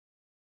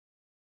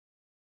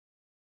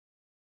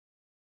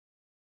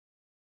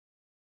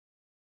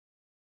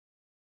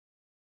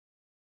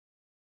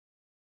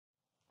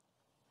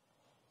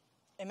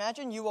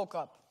Imagine you woke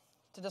up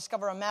to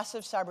discover a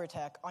massive cyber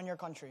attack on your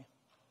country.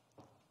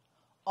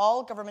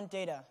 All government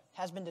data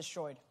has been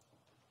destroyed.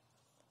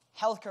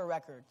 Healthcare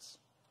records,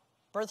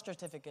 birth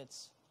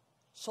certificates,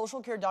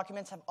 social care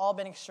documents have all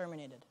been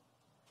exterminated.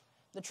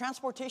 The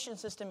transportation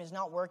system is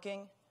not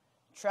working,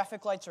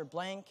 traffic lights are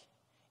blank,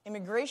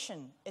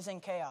 immigration is in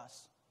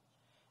chaos,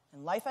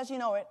 and life as you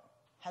know it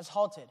has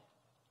halted.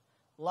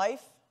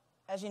 Life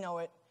as you know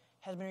it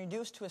has been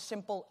reduced to a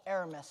simple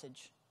error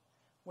message,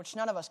 which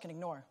none of us can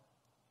ignore.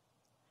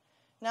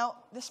 Now,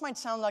 this might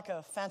sound like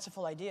a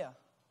fanciful idea,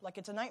 like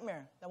it's a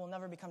nightmare that will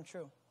never become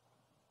true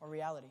or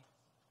reality.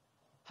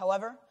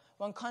 However,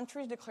 when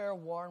countries declare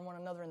war on one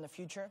another in the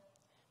future,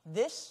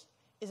 this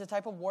is the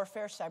type of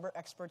warfare cyber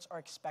experts are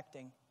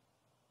expecting.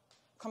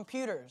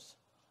 Computers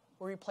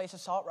will replace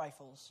assault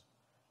rifles.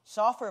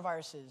 Software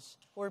viruses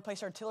will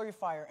replace artillery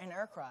fire and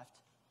aircraft.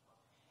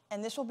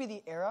 And this will be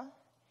the era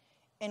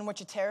in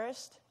which a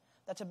terrorist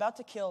that's about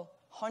to kill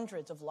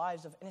hundreds of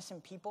lives of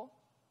innocent people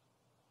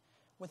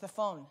with a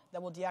phone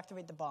that will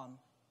deactivate the bomb.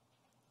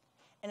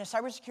 And a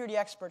cybersecurity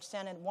expert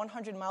standing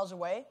 100 miles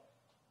away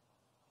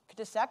could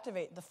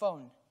disactivate the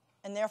phone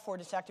and therefore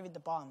disactivate the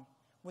bomb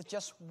with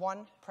just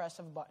one press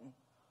of a button.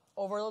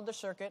 Overload the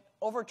circuit,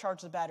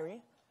 overcharge the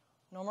battery,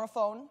 no more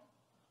phone,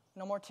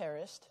 no more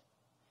terrorist,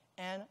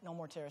 and no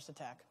more terrorist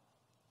attack.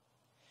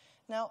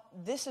 Now,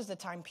 this is the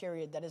time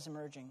period that is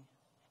emerging.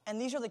 And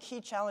these are the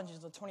key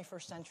challenges of the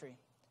 21st century: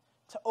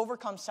 to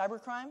overcome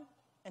cybercrime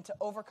and to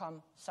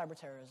overcome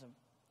cyberterrorism.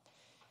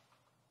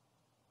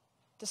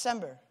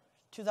 December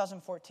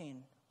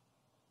 2014,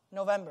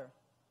 November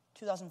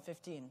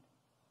 2015,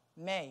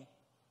 May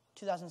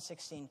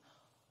 2016,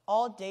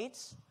 all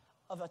dates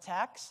of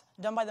attacks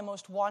done by the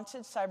most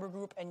wanted cyber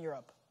group in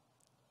Europe,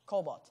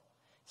 Cobalt.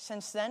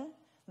 Since then,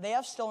 they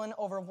have stolen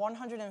over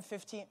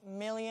 150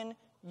 million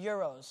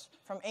euros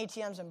from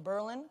ATMs in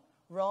Berlin,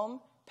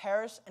 Rome,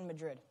 Paris, and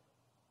Madrid.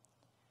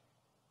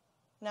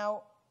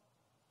 Now,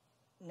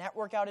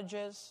 network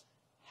outages,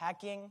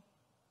 hacking,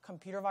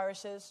 computer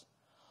viruses,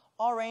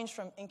 all range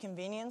from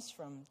inconvenience,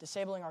 from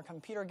disabling our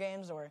computer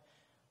games or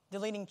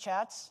deleting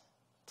chats,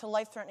 to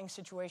life-threatening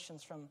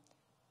situations from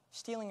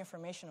stealing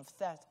information of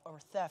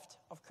theft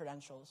of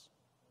credentials.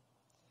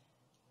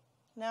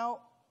 Now,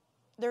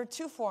 there are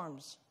two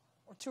forms,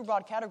 or two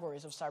broad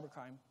categories of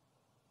cybercrime.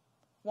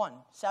 One,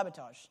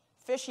 sabotage,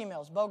 phish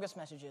emails, bogus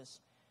messages,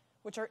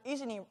 which are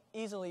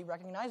easily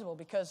recognizable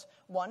because,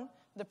 one,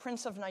 the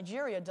Prince of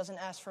Nigeria doesn't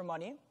ask for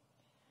money,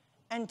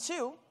 and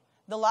two,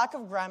 the lack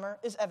of grammar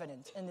is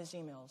evident in these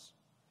emails.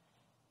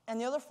 And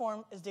the other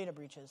form is data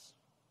breaches,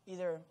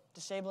 either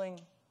disabling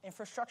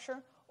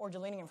infrastructure or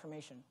deleting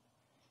information.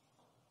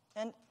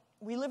 And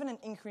we live in an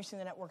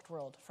increasingly networked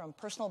world, from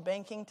personal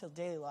banking to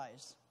daily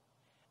lives.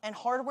 And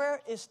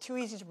hardware is too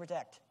easy to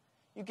protect.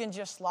 You can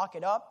just lock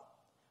it up,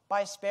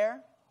 buy a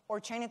spare,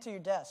 or chain it to your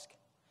desk.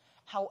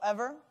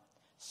 However,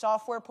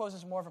 software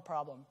poses more of a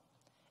problem.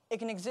 It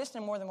can exist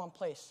in more than one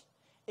place.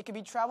 It can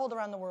be traveled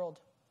around the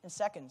world in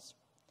seconds.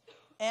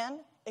 And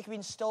it can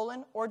be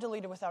stolen or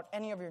deleted without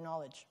any of your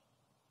knowledge.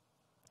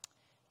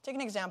 Take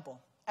an example,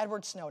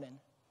 Edward Snowden.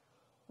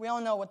 We all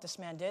know what this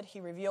man did.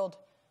 He revealed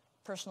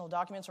personal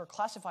documents or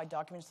classified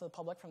documents to the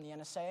public from the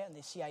NSA and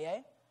the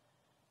CIA.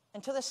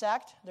 And to this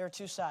act, there are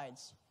two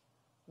sides.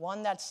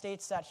 One that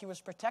states that he was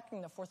protecting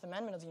the Fourth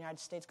Amendment of the United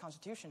States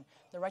Constitution,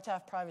 the right to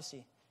have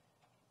privacy.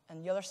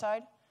 And the other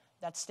side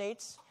that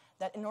states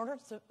that in order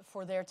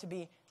for there to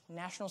be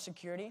national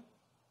security,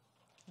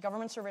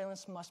 government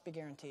surveillance must be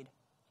guaranteed.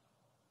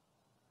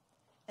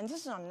 And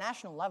this is on a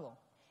national level.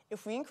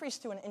 If we increase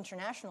to an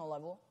international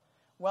level,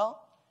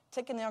 well,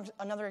 take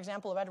another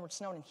example of Edward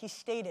Snowden. He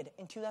stated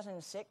in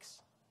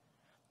 2006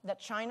 that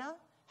China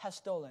has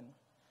stolen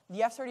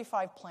the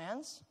F-35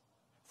 plans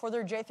for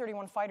their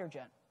J-31 fighter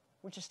jet,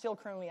 which is still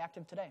currently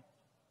active today.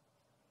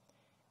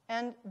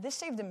 And this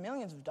saved them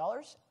millions of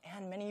dollars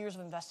and many years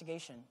of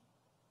investigation.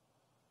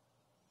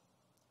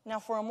 Now,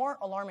 for a more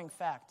alarming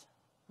fact,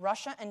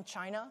 Russia and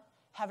China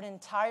have an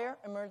entire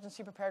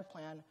emergency prepared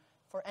plan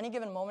for any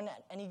given moment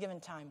at any given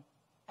time,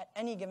 at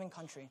any given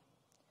country.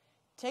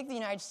 Take the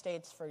United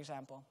States, for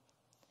example.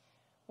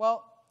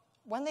 Well,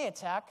 when they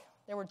attack,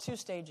 there were two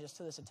stages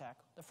to this attack.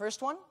 The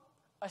first one,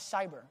 a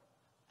cyber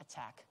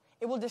attack.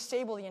 It will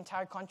disable the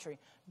entire country,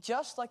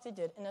 just like they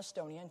did in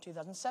Estonia in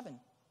 2007.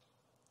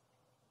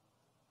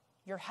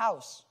 Your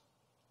house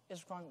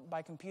is run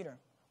by computer.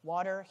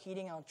 Water,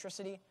 heating,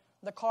 electricity.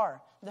 The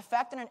car. The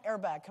fact that an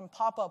airbag can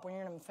pop up when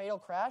you're in a fatal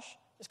crash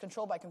is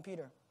controlled by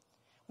computer.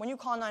 When you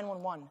call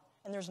 911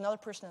 and there's another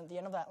person at the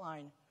end of that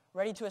line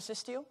ready to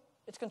assist you,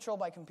 it's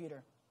controlled by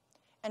computer.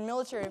 And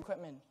military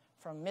equipment,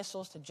 from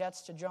missiles to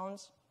jets to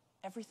drones,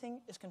 everything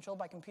is controlled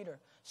by computer.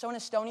 So in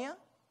Estonia,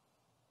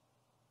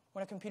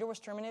 when a computer was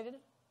terminated,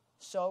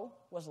 so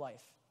was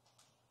life.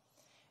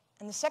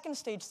 And the second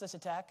stage to this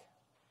attack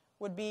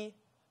would be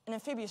an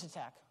amphibious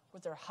attack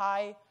with their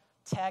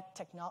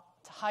high-tech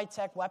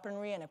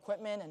weaponry and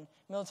equipment and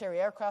military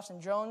aircrafts and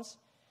drones.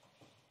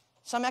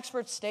 Some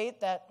experts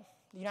state that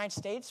the United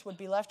States would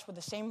be left with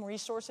the same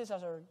resources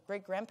as our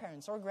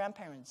great-grandparents or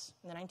grandparents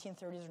in the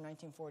 1930s or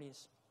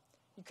 1940s.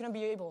 You couldn't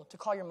be able to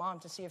call your mom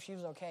to see if she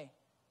was okay.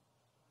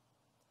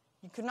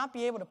 You could not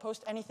be able to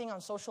post anything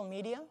on social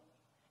media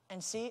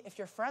and see if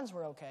your friends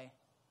were okay.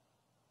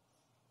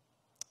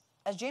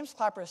 As James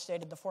Clapper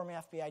stated, the former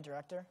FBI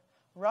director,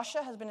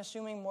 Russia has been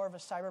assuming more of a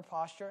cyber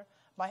posture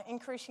by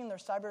increasing their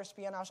cyber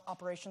espionage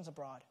operations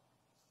abroad.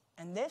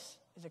 And this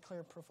is a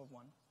clear proof of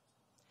one.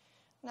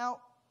 Now,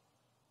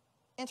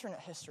 internet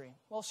history.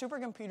 Well,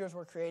 supercomputers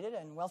were created,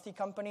 and wealthy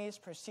companies,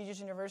 prestigious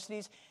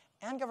universities,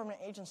 and government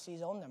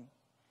agencies owned them.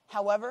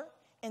 However,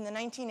 in the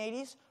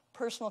 1980s,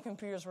 personal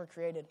computers were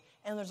created,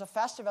 and there's a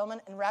fast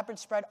development and rapid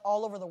spread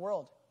all over the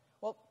world.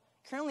 Well,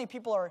 currently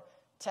people are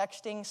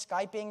texting,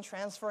 Skyping,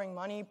 transferring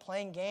money,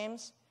 playing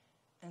games,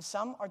 and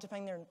some are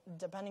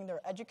depending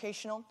their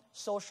educational,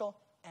 social,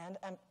 and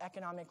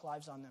economic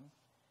lives on them.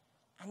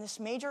 And this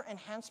major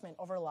enhancement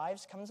of our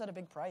lives comes at a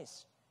big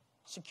price: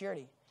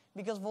 security,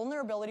 because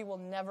vulnerability will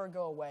never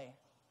go away.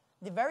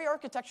 The very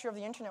architecture of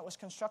the internet was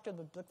constructed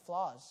with big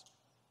flaws.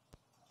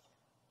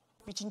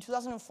 Between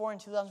 2004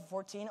 and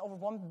 2014, over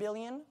 1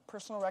 billion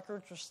personal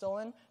records were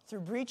stolen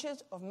through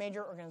breaches of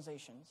major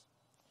organizations.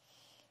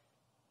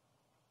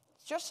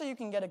 Just so you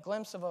can get a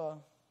glimpse of a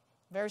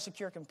very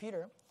secure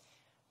computer,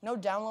 no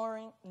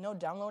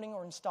downloading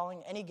or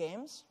installing any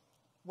games.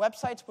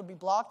 Websites would be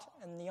blocked,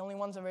 and the only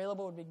ones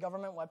available would be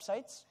government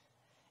websites.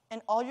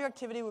 And all your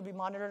activity would be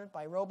monitored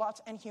by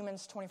robots and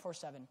humans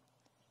 24/7.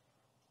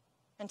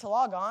 And to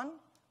log on,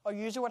 a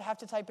user would have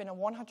to type in a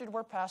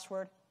 100-word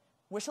password,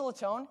 whistle a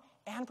tone,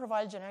 and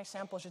provide a genetic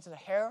sample such as a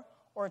hair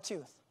or a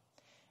tooth.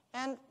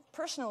 And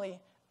personally,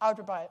 I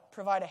would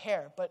provide a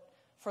hair, but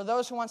for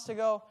those who wants to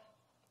go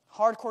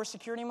hardcore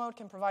security mode,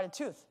 can provide a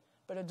tooth.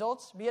 But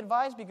adults, be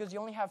advised, because you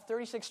only have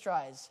 36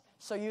 tries,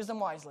 so use them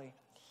wisely.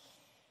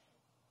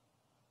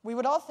 We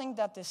would all think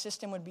that this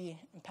system would be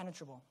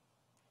impenetrable,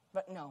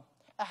 but no.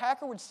 A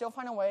hacker would still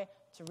find a way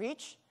to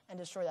reach and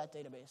destroy that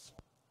database.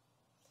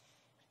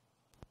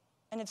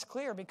 And it's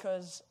clear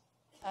because,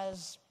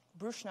 as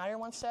Bruce Schneider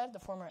once said, the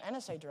former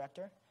NSA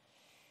director,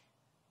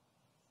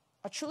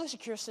 a truly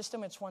secure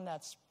system is one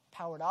that's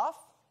powered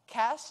off,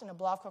 cast in a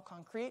block of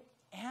concrete,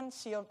 and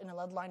sealed in a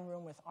lead-lined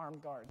room with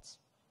armed guards.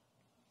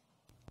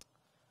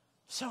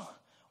 So,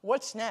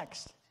 what's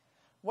next?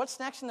 What's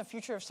next in the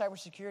future of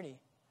cybersecurity?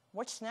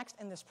 What's next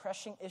in this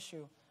pressing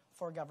issue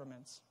for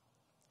governments?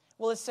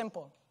 Well, it's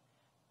simple.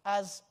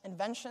 As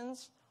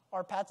inventions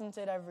are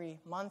patented every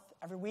month,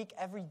 every week,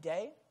 every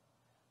day,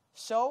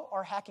 so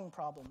are hacking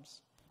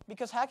problems.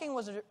 Because hacking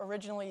was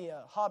originally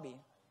a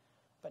hobby,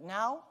 but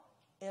now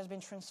it has been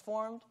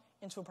transformed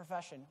into a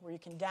profession where you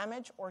can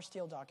damage or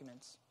steal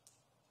documents.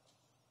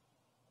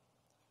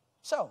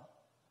 So,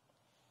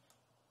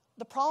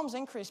 the problems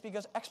increase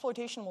because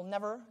exploitation will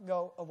never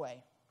go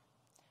away.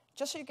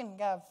 Just so you can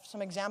have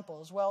some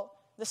examples, well,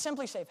 the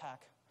SimpliSafe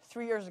hack,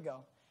 3 years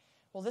ago.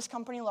 Well, this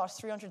company lost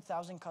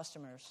 300,000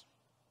 customers.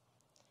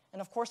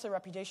 And of course, their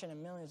reputation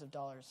in millions of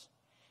dollars.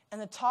 And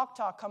the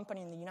TalkTalk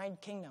company in the United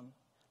Kingdom,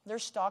 their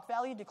stock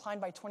value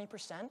declined by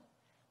 20%.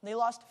 They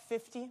lost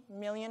 £50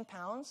 million,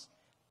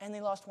 and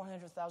they lost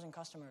 100,000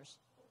 customers.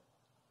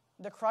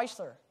 The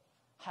Chrysler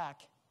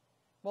hack,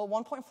 well,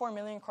 1.4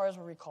 million cars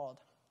were recalled.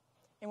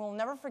 And we'll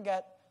never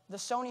forget the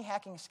Sony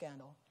hacking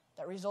scandal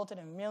that resulted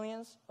in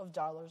millions of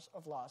dollars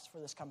of loss for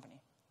this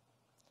company.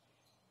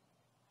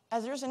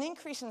 As there's an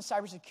increase in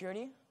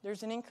cybersecurity,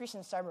 there's an increase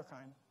in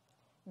cybercrime,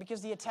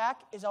 because the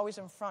attack is always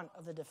in front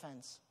of the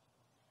defense.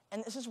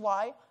 And this is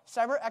why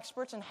cyber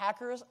experts and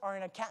hackers are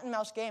in a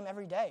cat-and-mouse game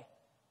every day.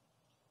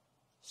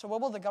 So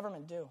what will the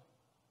government do?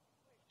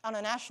 On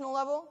a national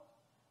level,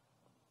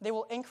 they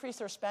will increase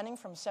their spending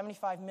from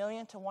 $75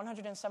 million to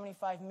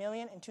 $175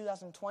 million in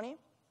 2020,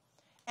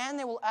 and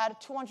they will add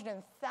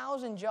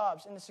 200,000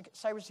 jobs in the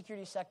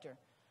cybersecurity sector,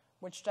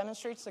 which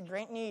demonstrates the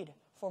great need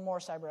for more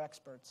cyber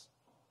experts.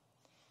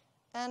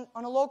 And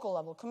on a local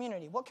level,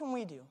 community, what can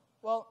we do?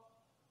 Well,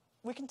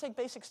 we can take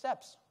basic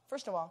steps.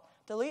 First of all,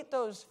 delete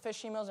those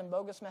phish emails and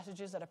bogus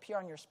messages that appear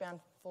on your spam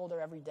folder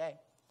every day.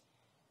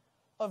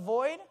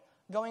 Avoid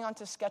going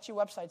onto sketchy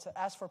websites that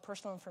ask for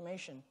personal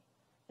information.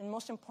 And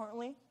most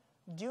importantly,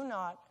 do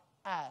not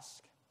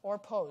ask or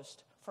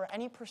post for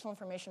any personal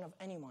information of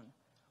anyone.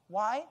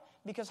 Why?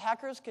 Because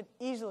hackers could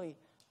easily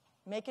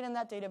make it in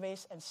that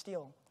database and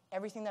steal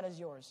everything that is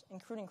yours,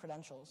 including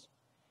credentials.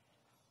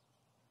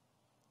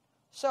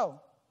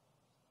 So,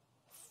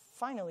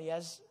 finally,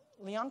 as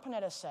Leon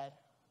Panetta said,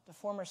 the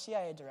former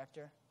CIA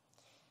director,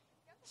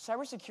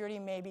 cybersecurity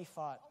may be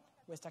fought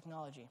with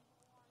technology,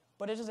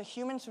 but it is the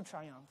humans who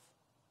triumph.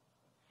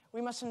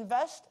 We must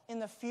invest in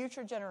the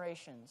future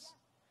generations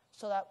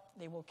so that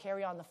they will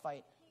carry on the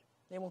fight,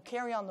 they will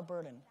carry on the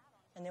burden,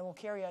 and they will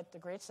carry out the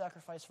great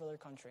sacrifice for their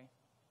country.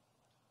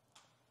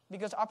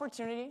 Because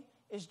opportunity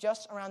is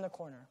just around the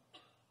corner.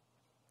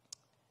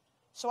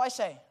 So I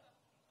say,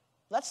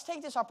 let's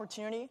take this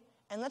opportunity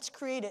and let's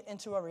create it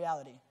into a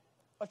reality,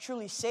 a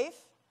truly safe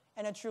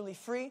and a truly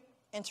free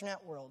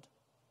internet world.